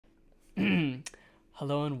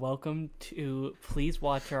Hello and welcome to Please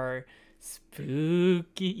Watch Our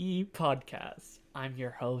Spooky Podcast. I'm your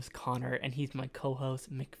host Connor, and he's my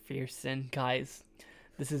co-host McPherson. Guys,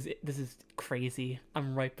 this is crazy.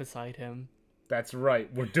 I'm right beside him. That's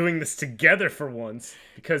right. We're doing this together for once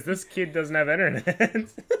because this kid doesn't have internet.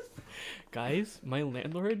 Guys, my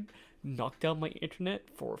landlord knocked out my internet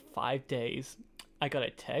for 5 days. I got a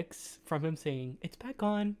text from him saying it's back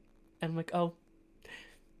on, and I'm like, oh.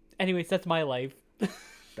 Anyways, that's my life.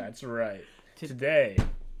 That's right. Today,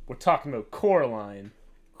 we're talking about Coraline.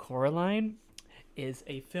 Coraline is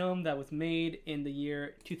a film that was made in the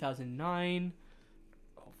year 2009.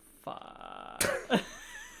 Oh, fuck.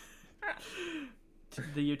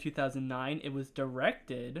 The year 2009. It was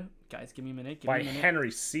directed, guys, give me a minute. By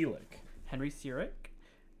Henry Selick. Henry Selick.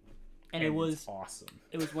 And it was awesome.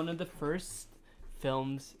 It was one of the first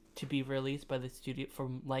films to be released by the studio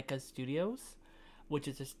from Leica Studios, which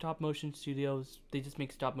is a stop motion studios. They just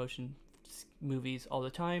make stop motion movies all the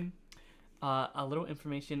time. A little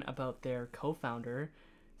information about their co-founder.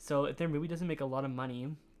 So if their movie doesn't make a lot of money,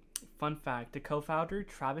 fun fact, the co-founder,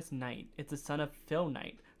 Travis Knight, is the son of Phil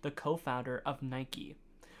Knight, the co-founder of Nike,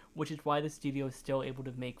 which is why the studio is still able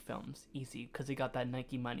to make films easy, because they got that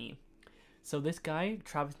Nike money. So this guy,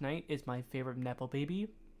 Travis Knight, is my favorite Nepo baby.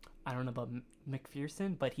 I don't know about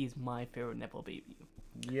McPherson, but he's my favorite Nepo baby.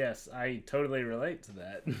 Yes, I totally relate to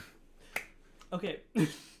that. Okay.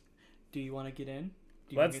 Do you want to get in?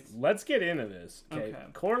 Let's get into this. Okay.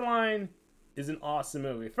 Coraline is an awesome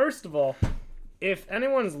movie. First of all, if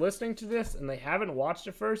anyone's listening to this and they haven't watched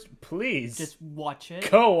it first, please just watch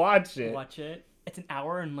it. Go watch it. Watch it. It's an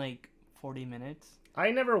hour and like 40 minutes.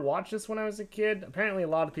 I never watched this when I was a kid. Apparently a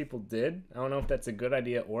lot of people did. I don't know if that's a good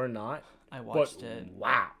idea or not. I watched it.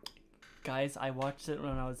 Wow. Guys, I watched it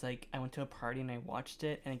when I was like, I went to a party and I watched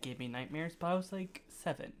it and it gave me nightmares, but I was like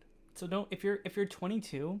 7. So don't, if you're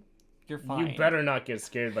 22, you're fine. You better not get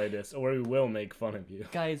scared by this or we will make fun of you.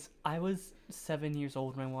 Guys, I was 7 years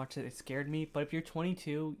old when I watched it. It scared me, but if you're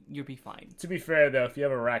 22, you'll be fine. To be fair though, if you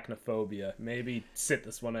have arachnophobia, maybe sit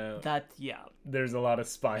this one out. Yeah. There's a lot of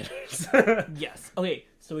spiders. Yes. Okay,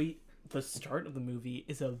 so the start of the movie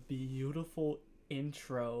is a beautiful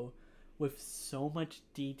intro with so much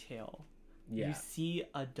detail. Yeah. You see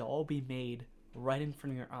a doll be made right in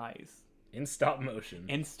front of your eyes. In stop motion.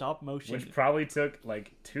 Which probably took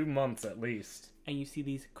like 2 months at least. And you see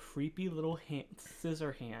these creepy little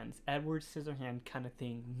scissor hands, Edward Scissorhand kind of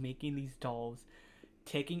thing, making these dolls,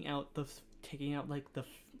 taking out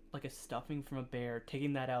like a stuffing from a bear,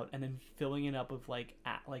 taking that out, and then filling it up with like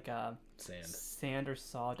a sand or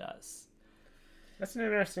sawdust. That's an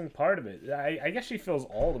interesting part of it. I guess she fills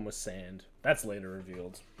all of them with sand. That's later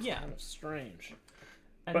revealed. Yeah. Kind of strange.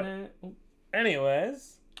 And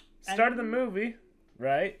anyways, start of the movie,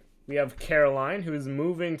 right? We have Coraline, who is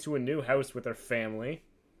moving to a new house with her family.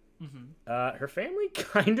 Mm-hmm. Her family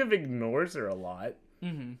kind of ignores her a lot.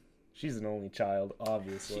 Mm-hmm. She's an only child,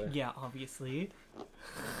 obviously. Yeah, obviously.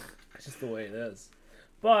 It's just the way it is.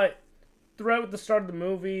 But throughout the start of the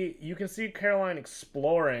movie, you can see Coraline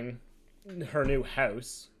exploring her new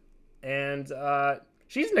house, and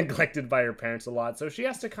she's neglected by her parents a lot, so she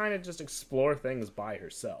has to kind of just explore things by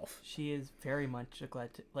herself. She is very much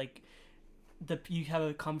neglected. Like, you have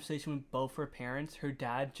a conversation with both her parents. Her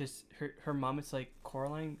dad her mom is like,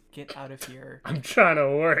 Coraline, get out of here. I'm trying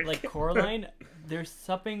to work. Like, Coraline, there's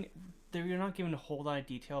something, you're not given a whole lot of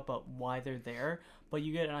detail about why they're there, but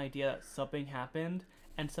you get an idea that something happened.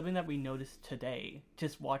 And something that we noticed today,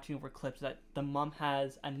 just watching over clips, that the mom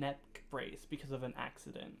has a neck brace because of an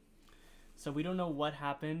accident. So we don't know what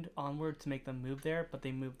happened onward to make them move there, but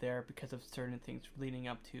they moved there because of certain things leading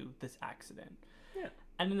up to this accident. Yeah.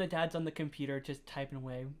 And then the dad's on the computer just typing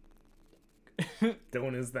away.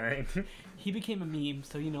 Doing his thing. He became a meme,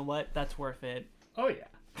 so you know what? That's worth it. Oh, yeah.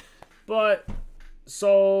 But,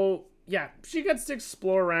 so... yeah, she gets to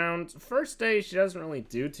explore around. First day, she doesn't really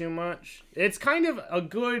do too much. It's kind of a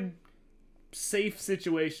good, safe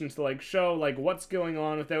situation to, like, show, like, what's going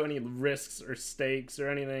on without any risks or stakes or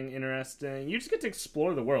anything interesting. You just get to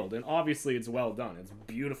explore the world, and obviously it's well done. It's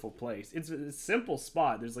a beautiful place. It's a simple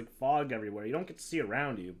spot. There's, like, fog everywhere. You don't get to see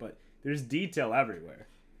around you, but there's detail everywhere.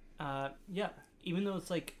 Yeah. Even though it's,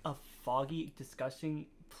 like, a foggy, disgusting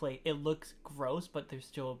place, it looks gross, but there's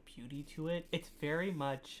still a beauty to it. It's very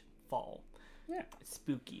much... fall. Yeah.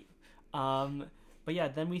 Spooky. But yeah,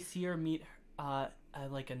 then we see her meet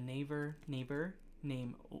like a neighbor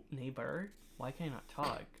named why can I not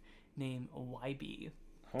talk? Named YB.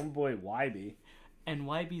 Homeboy YB. And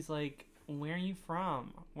YB's like, where are you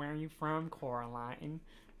from? Where are you from, Coraline?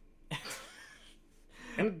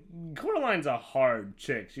 And Coraline's a hard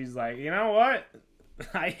chick. She's like, you know what?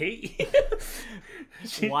 I hate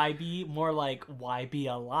you. Why be more like why be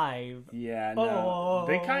alive? Yeah, no.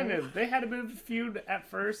 They had a bit of a feud at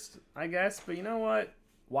first, I guess, but you know what?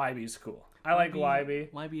 YB's cool. I like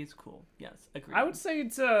YB. YB is cool. Yes, agree. I would say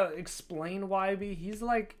to explain YB,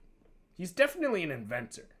 he's definitely an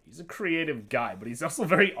inventor. He's a creative guy, but he's also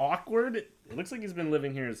very awkward. It looks like he's been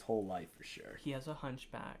living here his whole life for sure. He has a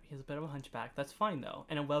hunchback. He has a bit of a hunchback. That's fine though,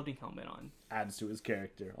 and a welding helmet on. Adds to his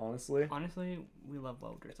character, honestly. Honestly, we love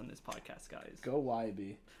welders on this podcast, guys. Go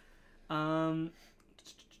YB.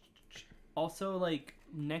 Also, like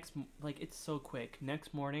it's so quick.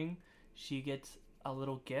 Next morning, she gets a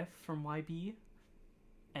little gift from YB,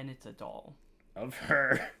 and it's a doll Of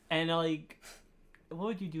her. And like, what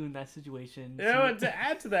would you do in that situation? You know, to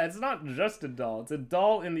add to that, it's not just a doll. It's a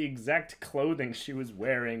doll in the exact clothing she was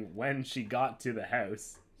wearing when she got to the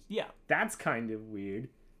house. Yeah. That's kind of weird.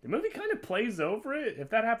 The movie kind of plays over it. If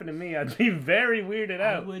that happened to me, I'd be very weirded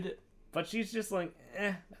out. But she's just like,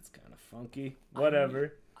 that's kind of funky.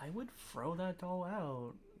 Whatever. I would throw that doll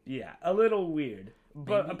out. Yeah, a little weird.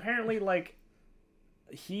 But apparently, like,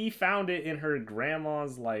 he found it in her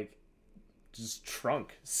grandma's, like, just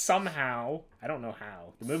trunk. Somehow. I don't know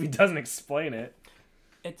how. The movie doesn't explain it.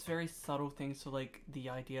 It's very subtle things, so, like, the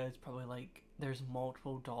idea is probably, like, there's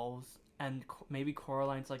multiple dolls, and maybe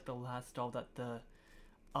Coraline's, like, the last doll that the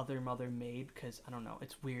other mother made, because, I don't know,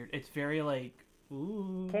 it's weird. It's very, like,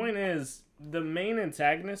 ooh. Point is, the main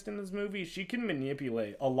antagonist in this movie, she can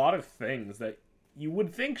manipulate a lot of things that you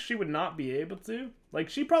would think she would not be able to. Like,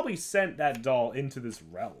 she probably sent that doll into this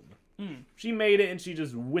realm. She made it and she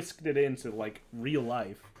just whisked it into, like, real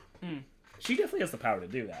life. She definitely has the power to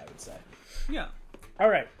do that, I would say. Yeah.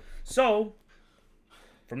 Alright, so,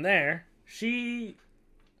 from there, she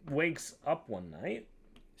wakes up one night.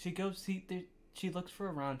 She looks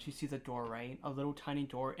for around, she sees a door, right? A little tiny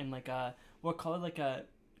door in, like, we'll call it, like, a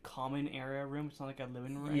common area room. It's not like a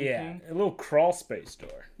living room or anything. A little crawl space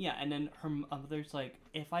door. Yeah, and then her mother's like,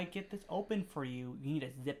 if I get this open for you, you need to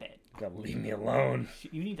zip it. Gotta leave me alone.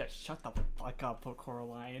 You need to shut the fuck up,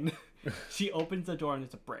 Coraline. She opens the door and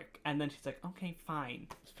it's a brick. And then she's like, okay, fine.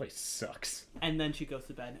 This place sucks. And then she goes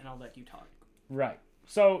to bed and I'll let you talk. Right.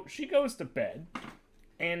 So she goes to bed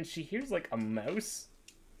and she hears like a mouse.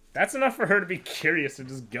 That's enough for her to be curious to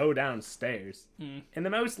just go downstairs. And the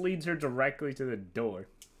mouse leads her directly to the door.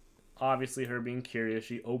 Obviously, her being curious,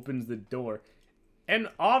 she opens the door. And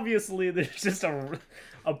obviously, there's just a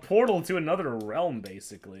portal to another realm,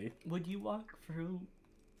 basically. Would you walk through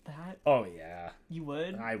that? Oh, yeah. You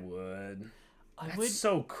would? I would. That's would.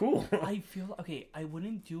 So cool. I feel... Okay, I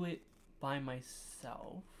wouldn't do it by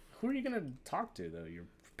myself. Who are you going to talk to, though? Your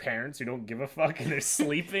parents who don't give a fuck and they're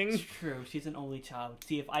sleeping? It's true. She's an only child.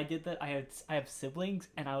 See, if I did that, I have siblings,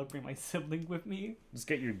 and I would bring my sibling with me. Just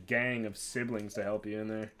get your gang of siblings to help you in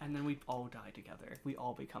there. And then we all die together. We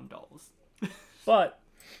all become dolls. But,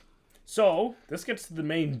 so, this gets to the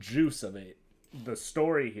main juice of it. The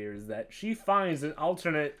story here is that she finds an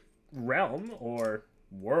alternate realm, or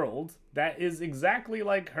world, that is exactly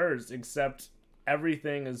like hers, except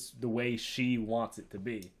everything is the way she wants it to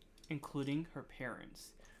be. Including her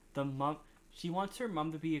parents. The mom, she wants her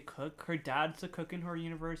mom to be a cook. Her dad's a cook in her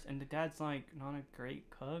universe, and the dad's, like, not a great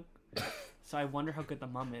cook. So I wonder how good the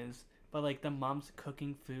mom is. But, like, the mom's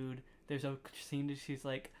cooking food. There's a scene that she's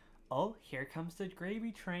like, oh, here comes the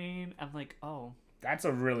gravy train. I'm like, oh. That's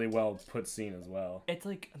a really well put scene as well. It's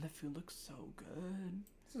like, and the food looks so good.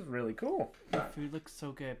 This is really cool. The food looks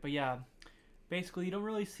so good. But yeah, basically, you don't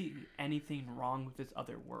really see anything wrong with this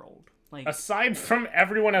other world. Like, aside from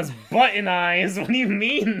everyone has button eyes, what do you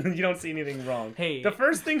mean you don't see anything wrong? Hey. The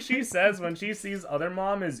first thing she says when she sees other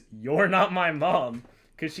mom is, you're not my mom.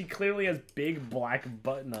 Because she clearly has big black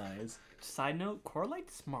button eyes. Side note,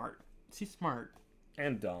 Coraline's smart. She's smart.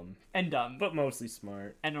 And dumb. And dumb. But mostly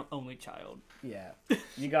smart. And an only child. Yeah.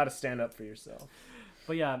 You gotta stand up for yourself.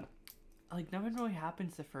 But yeah, like, nothing really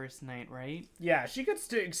happens the first night, right? Yeah, she gets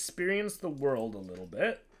to experience the world a little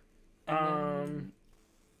bit.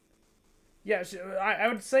 Yeah, I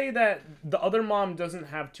would say that the other mom doesn't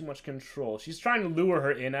have too much control. She's trying to lure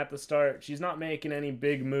her in at the start. She's not making any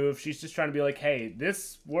big moves. She's just trying to be like, hey,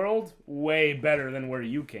 this world, way better than where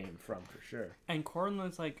you came from, for sure. And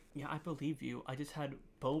Coraline's like, yeah, I believe you. I just had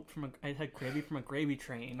I had gravy from a gravy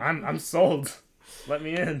train. I'm sold. Let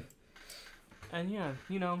me in. And yeah,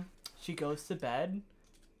 you know, she goes to bed,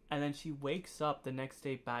 and then she wakes up the next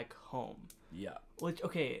day back home. Yeah. Which,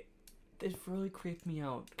 okay, this really creeped me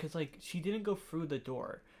out, because, like, she didn't go through the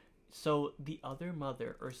door. So the other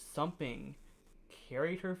mother or something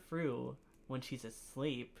carried her through when she's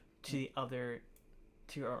asleep to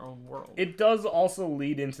to our own world. It does also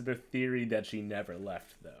lead into the theory that she never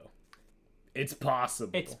left, though. It's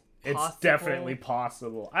possible. It's definitely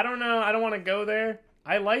possible. I don't know. I don't want to go there.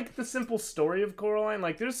 I like the simple story of Coraline.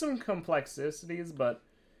 Like, there's some complexities, but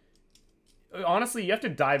honestly, you have to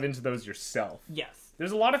dive into those yourself. Yes.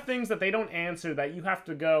 There's a lot of things that they don't answer that you have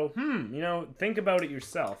to go, think about it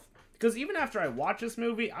yourself. Because even after I watched this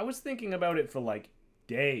movie, I was thinking about it for, like,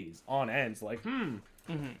 days on end. Like,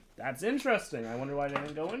 that's interesting. I wonder why they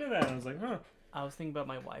didn't go into that. And I was like, I was thinking about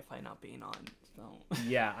my Wi-Fi not being on, so...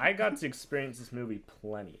 Yeah, I got to experience this movie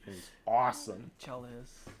plenty. It was awesome.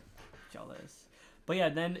 Jealous. But yeah,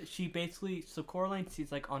 then she basically... So Coraline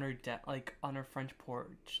sees, like, on her on her French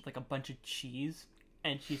porch, like, a bunch of cheese.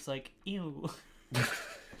 And she's like, ew.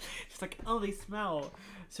 She's like, oh, they smell.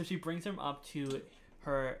 So she brings them up to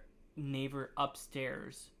her neighbor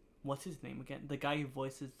upstairs. What's his name again? The guy who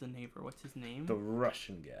voices the neighbor. What's his name? The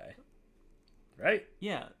Russian guy. Right?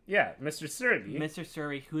 Yeah. Yeah, Mr. Sergey. Mr.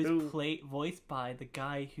 Surrey, who is voiced by the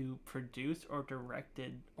guy who produced or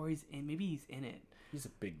directed, or maybe he's in it. He's a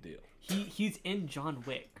big deal. He's in John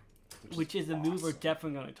Wick, which is a movie we're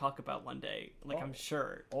definitely going to talk about one day. Like, I'm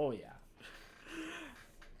sure. Oh, yeah.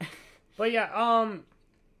 But yeah,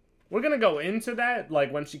 we're going to go into that,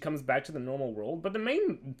 like, when she comes back to the normal world. But the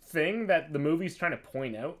main thing that the movie's trying to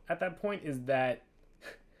point out at that point is that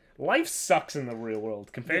life sucks in the real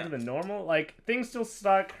world compared to the normal. Like, things still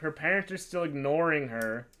suck. Her parents are still ignoring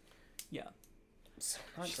her. Yeah. So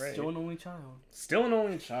not great. Still an only child. Still an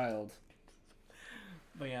only child.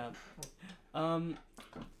 But yeah.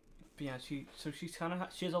 But yeah, she's kind of...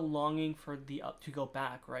 She has a longing for to go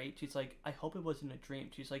back, right? She's like, I hope it wasn't a dream.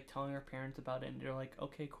 She's like telling her parents about it, and they're like,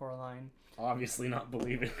 okay, Coraline. Obviously not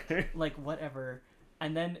believing her. Like, whatever.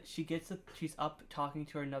 And then she's up talking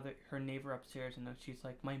to her neighbor upstairs, and then she's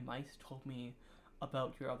like, my mice told me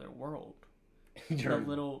about your other world. The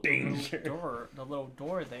little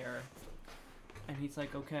door there. And he's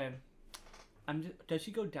like, okay. Does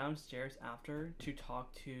she go downstairs after to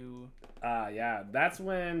talk to... Yeah, that's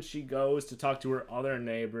when she goes to talk to her other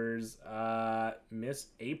neighbors, Miss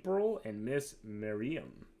April and Miss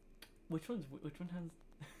Miriam. Which one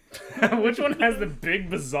has... Which one has the big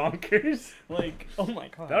bazonkers? Like, oh my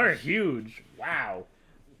god. They're huge. Wow.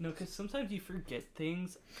 No, because sometimes you forget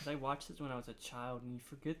things. Because I watched this when I was a child, and you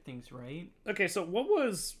forget things, right? Okay, so what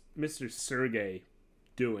was Mr. Sergey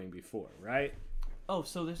doing before, right? Oh,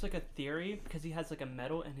 so there's like a theory, because he has like a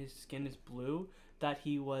medal and his skin is blue, that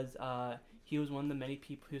he was one of the many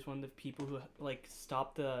people, he was one of the people who like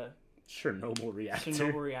stopped the Chernobyl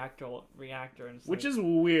reactor. And which is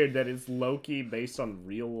weird that it's low-key based on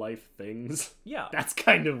real life things. Yeah. That's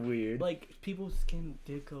kind of weird. Like, people's skin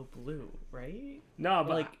did go blue, right? No,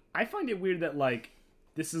 but like, I find it weird that like,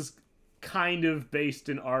 this is kind of based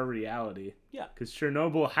in our reality. Yeah. Because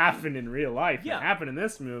Chernobyl happened in real life. Yeah. It happened in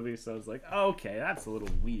this movie, so it's like, okay, that's a little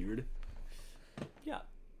weird. Yeah.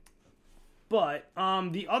 But,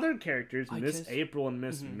 the other characters, Miss April and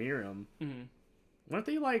Miss Miriam, weren't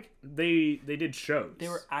they like, they did shows. They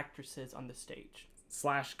were actresses on the stage.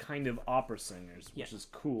 / kind of opera singers, which is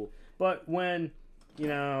cool. But when,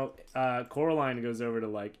 Coraline goes over to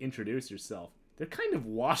like introduce herself, they're kind of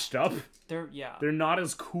washed up. They're not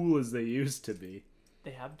as cool as they used to be.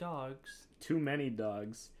 They have dogs. Too many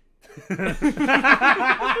dogs.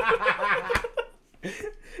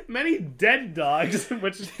 Many dead dogs,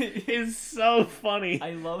 which is so funny.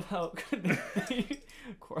 I love how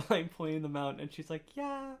Coraline pointing them out, and she's like,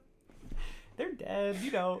 yeah, they're dead,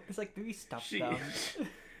 It's like, maybe stuff them.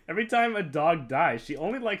 Every time a dog dies, she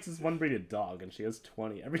only likes this one breed of dog, and she has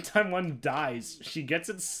 20. Every time one dies, she gets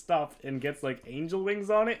it stuffed and gets, like, angel wings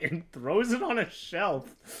on it and throws it on a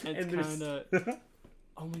shelf. It's kind of...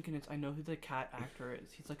 Oh my goodness, I know who the cat actor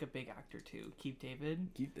is. He's, like, a big actor, too. Keith David.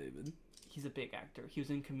 He's a big actor. He was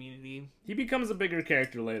in Community. He becomes a bigger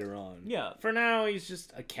character later on. Yeah. For now, he's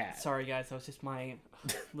just a cat. Sorry, guys. That was just my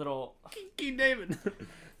little... Keith David.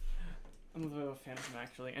 I'm a bit of a fan of him,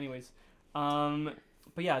 actually. Anyways,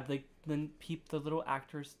 but yeah, the little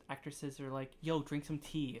actresses are like, yo, drink some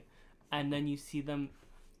tea. And then you see them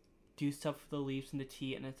do stuff with the leaves in the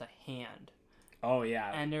tea, and it's a hand. Oh,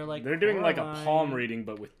 yeah. And they're like... They're doing like a palm reading,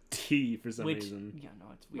 but with tea for some reason. Yeah, no,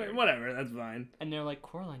 it's weird. Wait, whatever, that's fine. And they're like,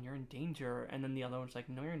 Coraline, you're in danger. And then the other one's like,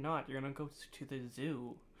 no, you're not. You're going to go to the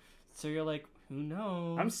zoo. So you're like, who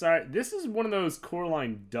knows? I'm sorry. This is one of those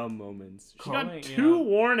Coraline dumb moments. She got two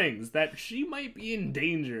warnings that she might be in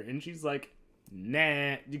danger. And she's like,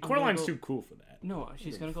 nah. Coraline's too cool for that. No,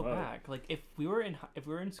 she's going to go back. Like, if we were in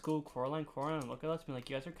school, Coraline look at us and be like,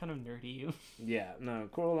 you guys are kind of nerdy. Yeah, no,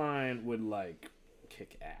 Coraline would, like,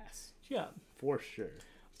 kick ass. Yeah. For sure.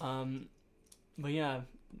 But yeah,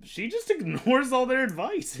 she just ignores all their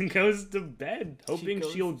advice and goes to bed, hoping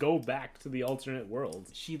she'll go back to the alternate world.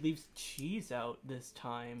 She leaves cheese out this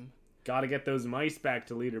time. Gotta get those mice back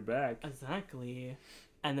to lead her back. Exactly.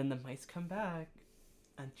 And then the mice come back,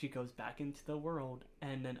 and she goes back into the world,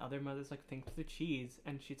 and then other mother's like, thanks for the cheese,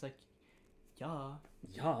 and she's like, yeah.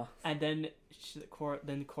 Yeah. And then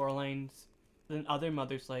then other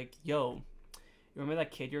mother's like, yo, you remember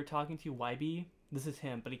that kid you were talking to, YB? This is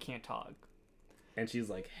him, but he can't talk. And she's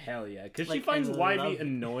like, hell yeah. Because Like, she finds I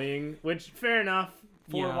YB love- which, fair enough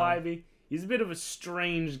for Yeah. YB. He's a bit of a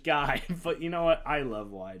strange guy, but you know what? I love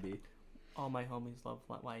YB. All my homies love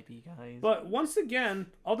YB, guys. But once again,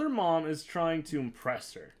 other mom is trying to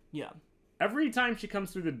impress her. Yeah. Every time she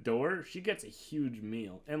comes through the door, she gets a huge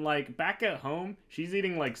meal. And, like, back at home, she's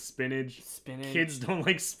eating, like, spinach. Kids don't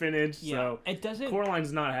like spinach, Yeah. so It doesn't...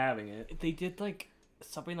 Coraline's not having it. They did, like,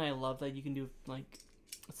 something that I love that you can do, like,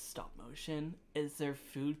 stop motion, is their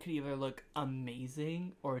food could either look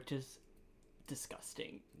amazing or just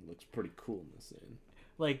disgusting. It looks pretty cool in the scene.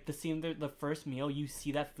 Like, the scene, the first meal, you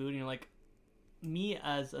see that food and you're like, me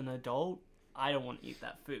as an adult, I don't want to eat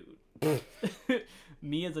that food.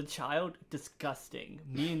 Me as a child, disgusting.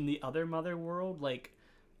 Me in the other mother world, like,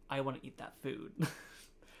 I want to eat that food.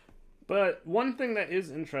 But one thing that is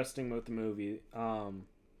interesting about the movie,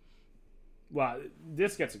 well,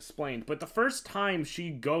 this gets explained, but the first time she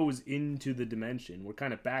goes into the dimension, we're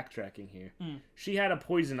kind of backtracking here, she had a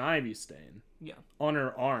poison ivy stain on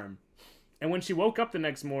her arm. And when she woke up the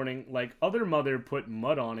next morning, like, other mother put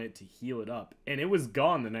mud on it to heal it up. And it was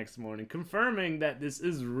gone the next morning, confirming that this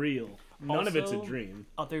is real. None of it's a dream.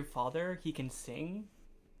 Other father, he can sing.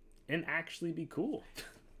 And actually be cool.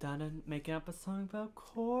 Making up a song about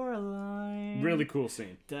Coraline. Really cool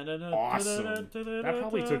scene. Awesome. That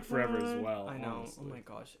probably took forever as well. I know. Honestly. Oh my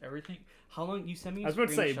gosh. Everything. How long? You sent me a I was about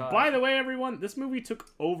to say, screenshot. by the way, everyone, this movie took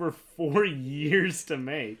over 4 years to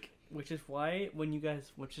make. Which is why when a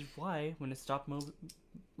stop motion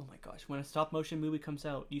movie comes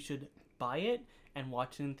out, you should buy it and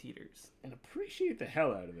watch it in theaters. And appreciate the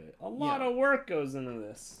hell out of it. A lot of work goes into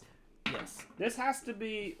this. Yes. This has to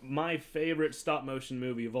be my favorite stop motion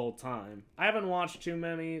movie of all time. I haven't watched too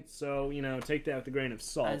many, so, you know, take that with a grain of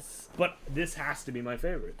salt. But this has to be my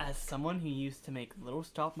favorite. As someone who used to make little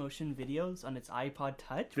stop motion videos on its iPod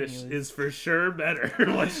Touch, This is for sure better,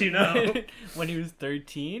 let you know. when he was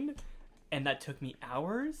 13, and that took me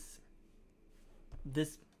hours,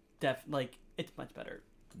 this it's much better.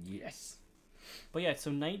 Yes. But yeah,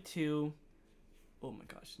 so night 2, oh my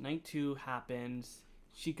gosh, night 2 happens.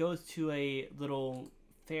 She goes to a little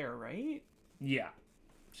fair, right? Yeah,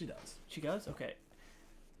 she does. She goes? Okay.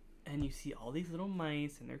 And you see all these little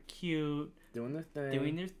mice, and they're cute. Doing their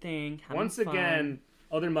thing. Once again,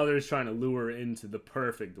 other mother's trying to lure her into the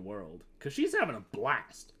perfect world. Because she's having a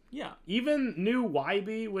blast. Yeah. Even new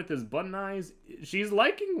YB with his button eyes, she's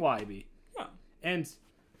liking YB. Yeah. And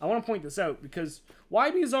I want to point this out because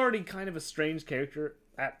YB is already kind of a strange character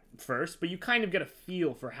at first, but you kind of get a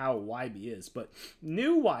feel for how YB is. But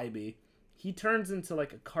new YB, he turns into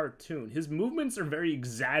like a cartoon. His movements are very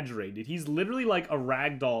exaggerated. He's literally like a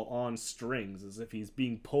ragdoll on strings, as if he's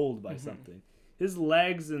being pulled by something. His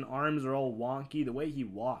legs and arms are all wonky, the way he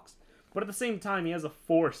walks. But at the same time, he has a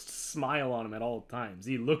forced smile on him at all times.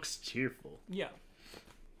 He looks cheerful. Yeah.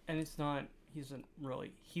 And it's not,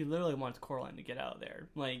 he literally wants Coraline to get out of there.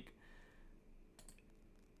 Like,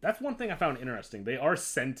 that's one thing I found interesting. They are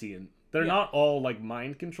sentient. They're not all, like,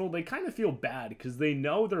 mind controlled. They kind of feel bad because they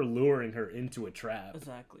know they're luring her into a trap.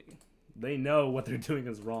 Exactly. They know what they're doing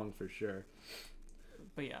is wrong for sure.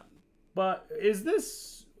 But yeah. But is the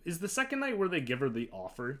second night where they give her the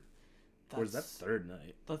offer? Or is that third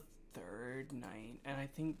night? The third night. And I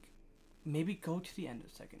think maybe go to the end of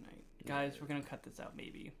the second night. Guys, we're going to cut this out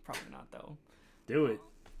maybe. Probably not, though. Do it.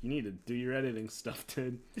 You need to do your editing stuff,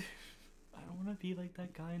 dude. I don't want to be like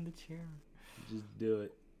that guy in the chair. Just do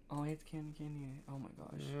it. Oh, it's candy. Oh my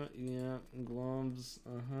gosh. Yeah, gloves.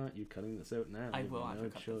 You're cutting this out now. I will have to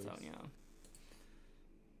cut this out, yeah.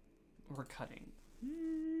 We're cutting.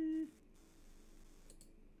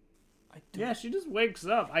 Yeah, she just wakes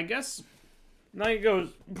up. I guess night goes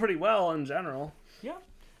pretty well in general. Yeah.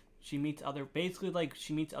 She meets other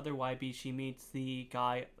YB. She meets the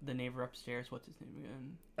guy, the neighbor upstairs. What's his name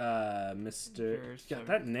again? Mr. Yeah,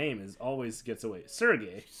 that name always gets away.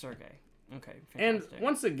 Sergey. Okay, fantastic. And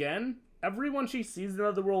once again, everyone she sees in the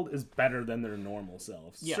other world is better than their normal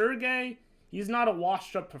selves. Yeah. Sergey, he's not a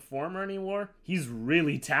washed-up performer anymore. He's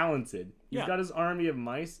really talented. He's got his army of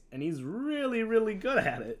mice, and he's really, really good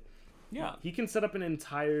at it. Yeah. He can set up an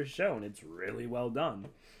entire show, and it's really well done.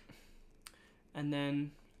 And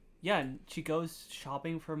then Yeah, and she goes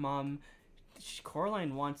shopping for mom.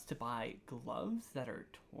 Coraline wants to buy gloves that are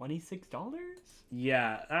 $26.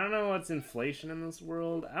 Yeah, I don't know what's inflation in this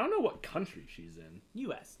world. I don't know what country she's in.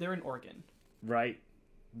 U.S. They're in Oregon. Right.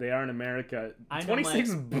 They are in America. I know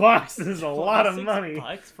 26 bucks is a lot of money.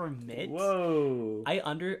 $26 for mitts. Whoa. I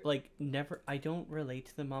don't relate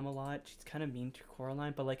to the mom a lot. She's kind of mean to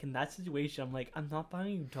Coraline, but like in that situation, I'm like, I'm not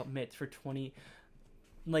buying you mitts for 20.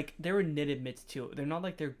 Like, they were knitted mitts too. They're not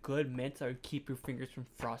like they're good mitts that would keep your fingers from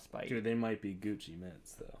frostbite. Dude, they might be Gucci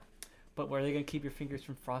mitts though. But were they gonna keep your fingers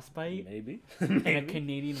from frostbite? Maybe. In a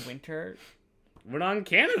Canadian winter? We're not in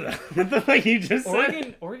Canada. What the fuck you just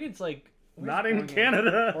said? Oregon's like... Not in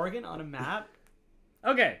Canada. Oregon on a map?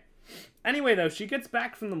 Okay. Anyway, though, she gets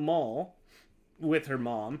back from the mall with her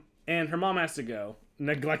mom, and her mom has to go,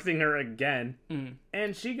 neglecting her again.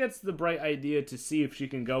 And she gets the bright idea to see if she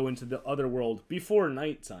can go into the other world before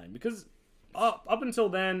nighttime, because up until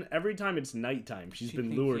then, every time it's nighttime, she's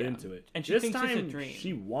been lured into it. And she this thinks time, it's a dream.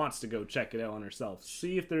 she wants to go check it out on herself,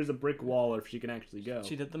 see if there's a brick wall or if she can actually go.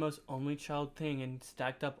 She did the most only child thing and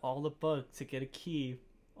stacked up all the books to get a key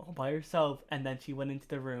all by herself, and then she went into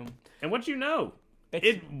the room. And what you know?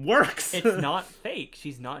 It works. It's not fake.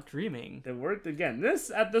 She's not dreaming. It worked again. This,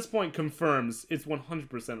 at this point, confirms it's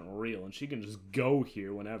 100% real, and she can just go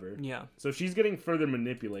here whenever. Yeah. So she's getting further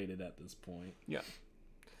manipulated at this point. Yeah.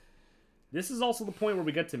 This is also the point where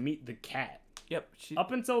we get to meet the cat. Yep.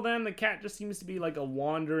 Up until then, the cat just seems to be like a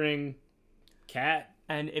wandering cat.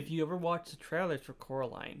 And if you ever watch the trailers for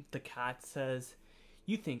Coraline, the cat says,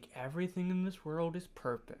 "You think everything in this world is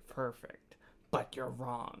perfect, but you're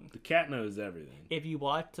wrong." The cat knows everything. If you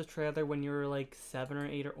watch the trailer when you're like 7 or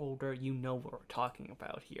 8 or older, you know what we're talking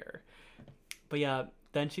about here. But yeah,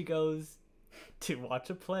 then she goes to watch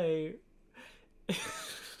a play.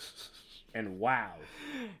 And wow.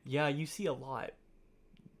 Yeah, you see a lot.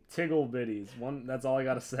 Tiggle bitties. That's all I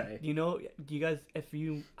gotta say. You know, you guys, I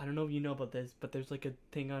don't know if you know about this, but there's like a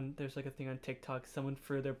thing on TikTok. Someone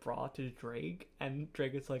threw their bra to Drake, and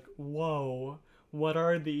Drake is like, "Whoa, what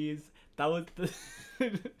are these?" That was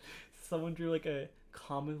someone drew like a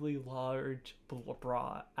comically large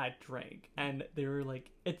bra at Drake, and they were like,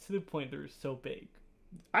 it's to the point they're so big.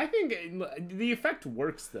 I think the effect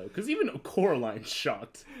works though, because even Coraline's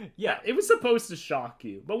shocked. Yeah, it was supposed to shock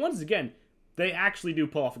you, but once again, they actually do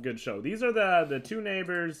pull off a good show. These are the two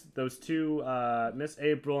neighbors, those two, Miss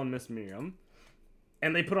April and Miss Miriam,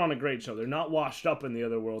 and they put on a great show. They're not washed up in the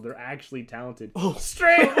other world. They're actually talented. Oh,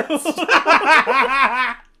 straight.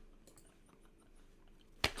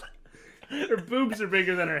 Her boobs are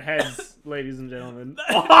bigger than her heads, ladies and gentlemen.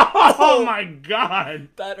 Oh my god.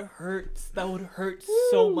 That hurts. That would hurt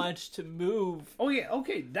so much to move. Oh yeah,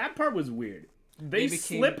 okay, that part was weird. They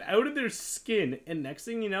slip out of their skin, and next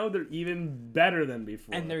thing you know, they're even better than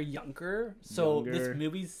before. And they're younger. So this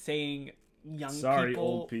movie's saying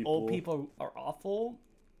old people are awful.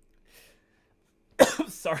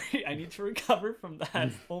 Sorry, I need to recover from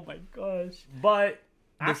that. Oh my gosh. But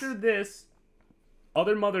after this,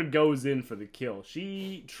 other mother goes in for the kill.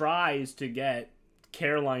 She tries to get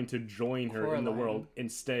Coraline to join her in the world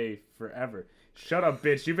and stay forever. Shut up,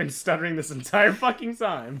 bitch. You've been stuttering this entire fucking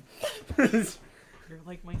time. You're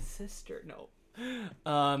like my sister. No.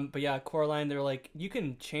 But yeah, Coraline, they're like, you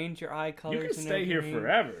can change your eye colors. You can stay here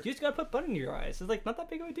forever. You just gotta put button in your eyes. It's like, not that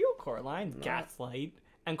big of a deal, Coraline. No. Gaslight.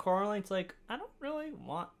 And Coraline's like, I don't really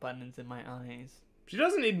want buttons in my eyes. She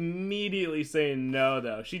doesn't immediately say no,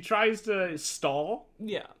 though. She tries to stall.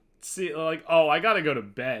 Yeah. See, like, oh, I gotta go to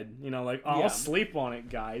bed. You know, like, I'll sleep on it,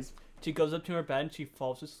 guys. She goes up to her bed and she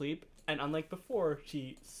falls asleep. And unlike before,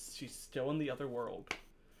 she's still in the other world.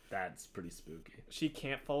 That's pretty spooky. She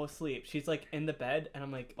can't fall asleep. She's like in the bed, and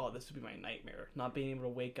I'm like, oh, this would be my nightmare. Not being able to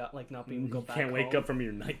wake up, like not being able to go back home. Can't wake up from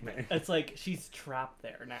your nightmare. It's like she's trapped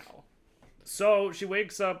there now. So she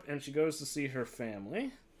wakes up and she goes to see her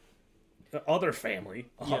family. The other family,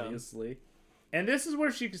 obviously. Yeah. And this is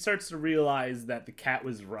where she starts to realize that the cat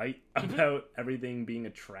was right about everything being a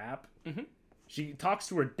trap. Mm-hmm. She talks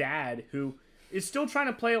to her dad, who is still trying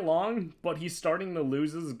to play along, but he's starting to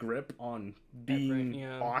lose his grip on being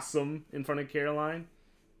awesome in front of Coraline.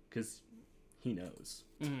 Because he knows.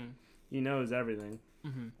 Mm-hmm. He knows everything.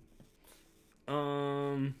 Mm-hmm.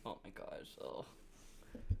 Oh my gosh. Oh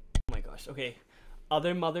my gosh. Okay.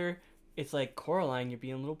 Other mother, it's like, Coraline, you're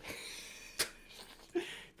being a little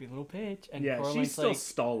bitch. And yeah, Coraline's she's still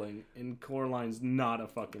stalling, and Coraline's not a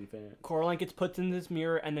fucking fan. Coraline gets put in this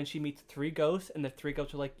mirror, and then she meets 3 ghosts, and the 3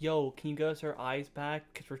 ghosts are like, yo, can you give us our eyes back?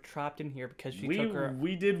 Because we're trapped in here because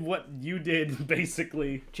we did what you did,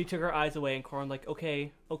 basically. She took her eyes away, and Coraline's like,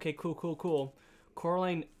 okay, cool.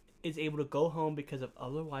 Coraline is able to go home because of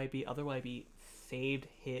other YB. Other YB saved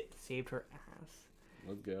her ass.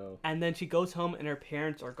 Let's go. And then she goes home and her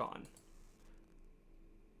parents are gone.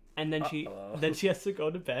 And then Uh-oh. she has to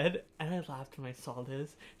go to bed. And I laughed when I saw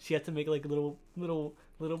this. She had to make like little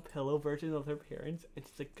pillow versions of her parents. And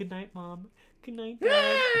she's like, "Good night, Mom. Good night,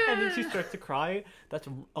 Dad." And then she starts to cry. That's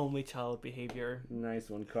only child behavior. Nice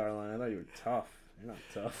one, Caroline. I thought you were tough. You're not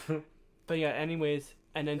tough. But yeah, anyways,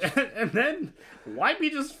 and then and then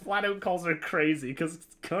YB just flat out calls her crazy because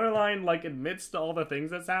Coraline like admits to all the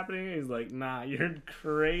things that's happening. And he's like, "Nah, you're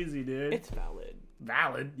crazy, dude." it's valid.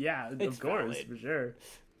 Valid, yeah, It's of course, valid. for sure.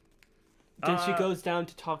 Then she goes down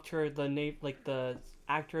to talk to her, the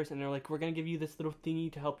actress, and they're like, "We're gonna give you this little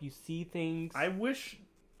thingy to help you see things." I wish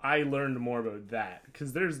I learned more about that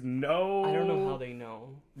because there's no. I don't know how they know.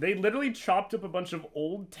 They literally chopped up a bunch of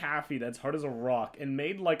old taffy that's hard as a rock and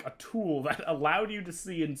made like a tool that allowed you to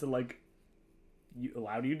see into like.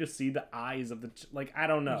 Allowed you to see the eyes of the I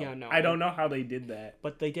don't know. Yeah, no. I don't know how they did that.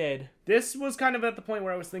 But they did. This was kind of at the point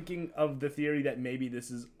where I was thinking of the theory that maybe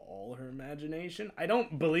this is all her imagination. I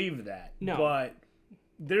don't believe that. No. But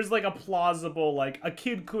there's like a plausible, like a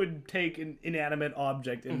kid could take an inanimate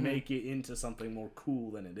object and make it into something more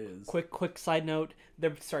cool than it is. Quick side note: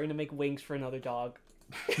 they're starting to make wings for another dog.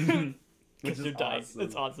 Which Because is they're dying. awesome.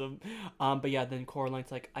 It's awesome. But yeah, then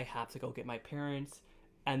Coraline's like, "I have to go get my parents."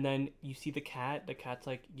 And then you see the cat. The cat's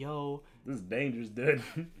like, "Yo." This is dangerous, dude.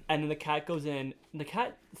 And then the cat goes in. The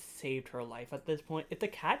cat saved her life at this point. If the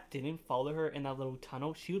cat didn't follow her in that little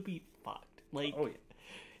tunnel, she would be fucked. Like, Oh, yeah.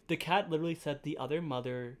 the cat literally said the other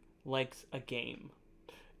mother likes a game.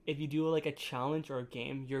 If you do like a challenge or a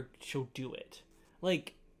game, she'll do it.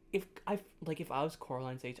 Like, if I was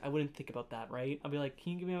Coraline's age, I wouldn't think about that, right? I'd be like,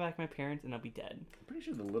 "Can you give me back my parents?" And I'll be dead. I'm pretty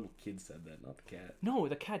sure the little kid said that, not the cat. No,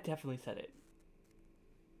 the cat definitely said it.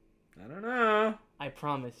 I don't know. I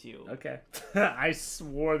promise you. Okay. I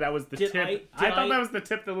swore that was the tip. I thought that was the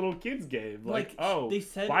tip the little kids gave. Like, oh, they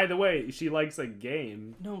said, by the way, she likes a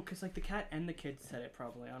game. no, because like the cat and the kid said it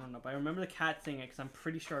probably. I don't know, but I remember the cat saying it because I'm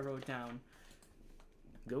pretty sure I wrote it down.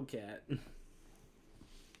 Go cat.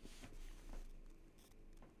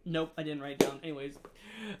 Nope, I didn't write it down. Anyways,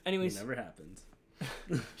 It never happens.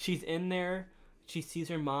 she's in there. She sees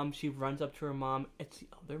her mom. She runs up to her mom. It's the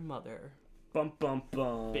other mother. Bum bum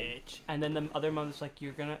bum. Bitch. And then the other mother's like,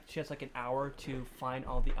 she has like an hour to find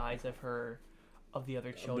all the eyes of the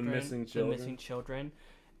other children. The missing children.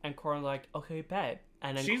 And Coraline's like, "Okay, bet."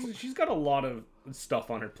 And then She's got a lot of stuff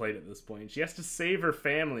on her plate at this point. She has to save her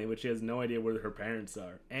family, which she has no idea where her parents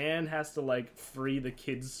are, and has to like free the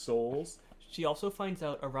kids' souls. she also finds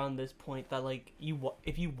out around this point that like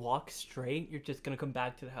if you walk straight, you're just gonna come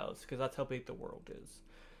back to the house because that's how big the world is.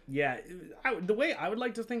 Yeah, the way I would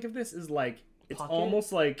like to think of this is like it's Pocket?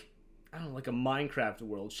 almost like I don't know, like a Minecraft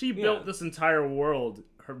world. She built this entire world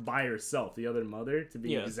by herself, the other mother, to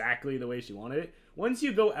be exactly the way she wanted it. Once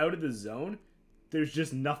you go out of the zone, there's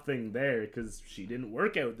just nothing there because she didn't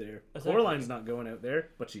work out there. Exactly. Coraline's not going out there,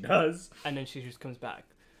 but she does. And then she just comes back.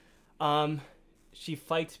 She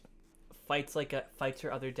fights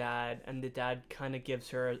her other dad, and the dad kind of gives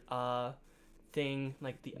her a thing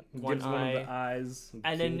like the one Gives eye, one of the eyes,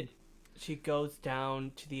 and then she goes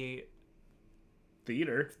down to the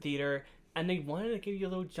theater, and they wanted to give you a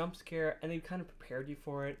little jump scare, and they kind of prepared you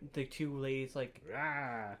for it. The two ladies like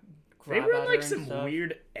they were in like some stuff.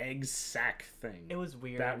 weird egg sack thing. It was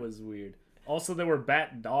weird. That was weird. Also, there were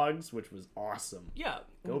bat dogs, which was awesome. Yeah,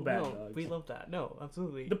 Go bat dogs. We love that. No,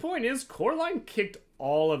 absolutely. The point is, Coraline kicked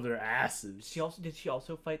all of their asses. She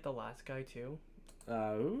also fight the last guy too?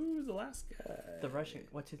 Who was the last guy? The Russian.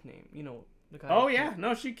 What's his name? You know, the guy. Oh yeah,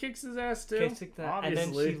 no, she kicks his ass too. Obviously. And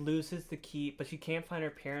then she loses the key, but she can't find her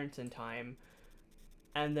parents in time.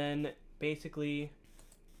 And then basically,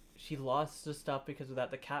 she lost the stuff because of that.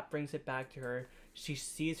 The cat brings it back to her. She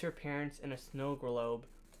sees her parents in a snow globe,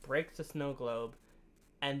 breaks the snow globe,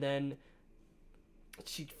 and then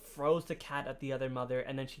she throws the cat at the other mother,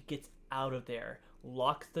 and then she gets out of there,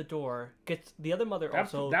 locks the door, gets the other mother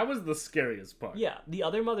That was the scariest part. Yeah, the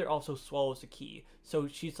other mother also swallows the key. So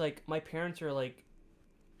she's like, my parents are like,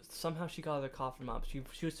 somehow she got her coffin up.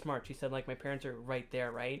 She was smart. She said like, my parents are right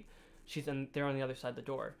there, right? They're on the other side of the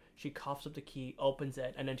door. She coughs up the key, opens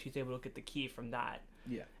it, and then she's able to get the key from that.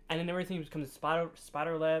 Yeah. And then everything becomes spider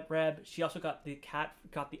web. She also got the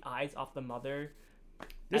eyes off the mother.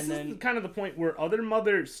 This is kind of the point where other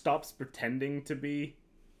mother stops pretending to be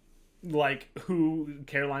like who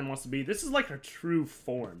Caroline wants to be. This is like her true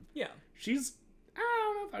form. Yeah. She's, I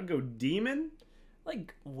don't know if I'd go demon.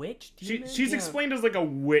 Like witch? Demon? She's explained as like a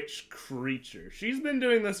witch creature. She's been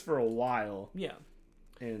doing this for a while. Yeah.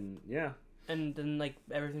 And yeah. and then like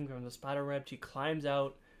everything from the spider web, she climbs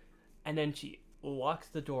out, and then she locks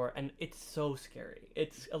the door, and it's so scary.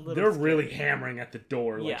 It's a little. They're scary. really hammering at the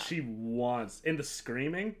door, like Yeah. she wants. And the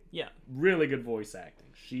screaming, Yeah. really good voice acting.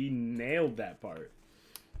 She nailed that part.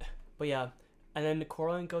 But yeah, and then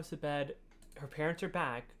Coraline goes to bed. Her parents are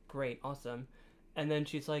back. Great, awesome. And then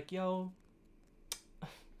she's like, "Yo."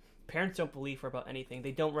 Parents don't believe her about anything.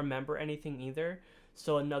 They don't remember anything either.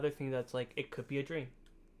 So another thing that's like, it could be a dream.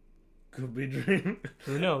 Could be a dream.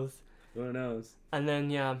 Who knows? Who knows? And then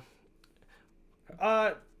yeah.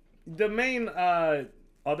 The main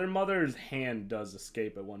other mother's hand does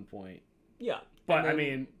escape at one point. Yeah. But I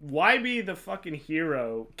mean, why be the fucking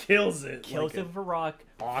hero? Kills it. Kills it with a rock.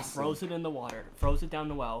 Awesome. Throws it in the water. Throws it down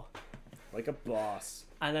the well. Like a boss.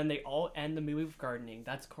 And then they all end the movie with gardening.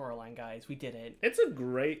 That's Coraline, guys. We did it. It's a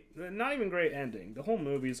great, not even great ending. The whole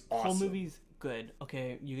movie's awesome. The whole movie's good.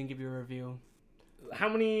 Okay, you can give your review. How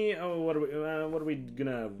many? Oh, what are we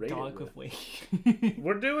gonna rate Dog it with wings.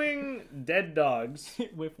 We're doing dead dogs.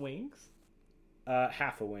 With wings?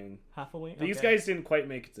 Half a wing. Half a wing? These Okay. guys didn't quite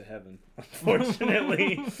make it to heaven,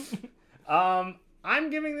 unfortunately. I'm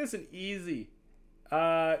giving this an easy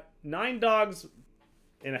 9 dogs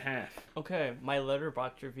and a half. Okay, my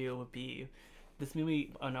Letterboxd review would be this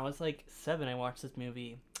movie. When I was like 7, I watched this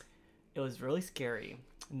movie. It was really scary.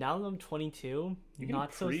 Now that I'm 22, You can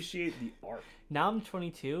appreciate the art. Now I'm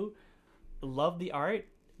 22, love the art,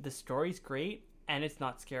 the story's great, and it's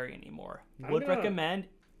not scary anymore. Would recommend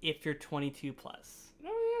if you're 22 plus.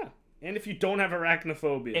 Oh yeah, and if you don't have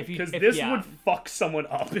arachnophobia, because if this yeah. would fuck someone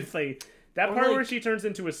up if they. That Or part like- where she turns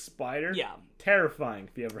into a spider. Yeah. Terrifying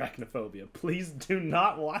if you have arachnophobia. Please do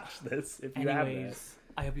not watch this if you have that. Anyways,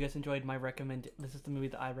 I hope you guys enjoyed my This is the movie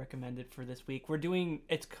that I recommended for this week. We're doing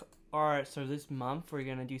so this month we're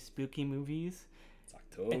gonna do spooky movies.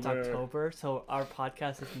 It's October, so our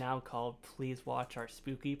podcast is now called Please Watch Our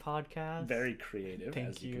Spooky Podcast. Very creative,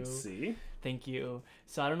 as you can see. Thank you.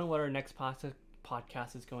 So I don't know what our next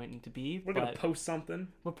podcast is going to be. We're gonna post something.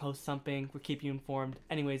 We'll post something. We'll keep you informed.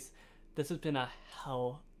 Anyways, this has been a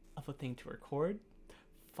hell of a thing to record.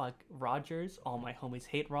 Fuck Rogers. All my homies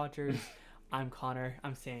hate Rogers. I'm Connor.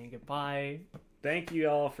 I'm saying goodbye. Thank you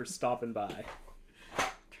all for stopping by.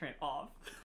 Turn it off.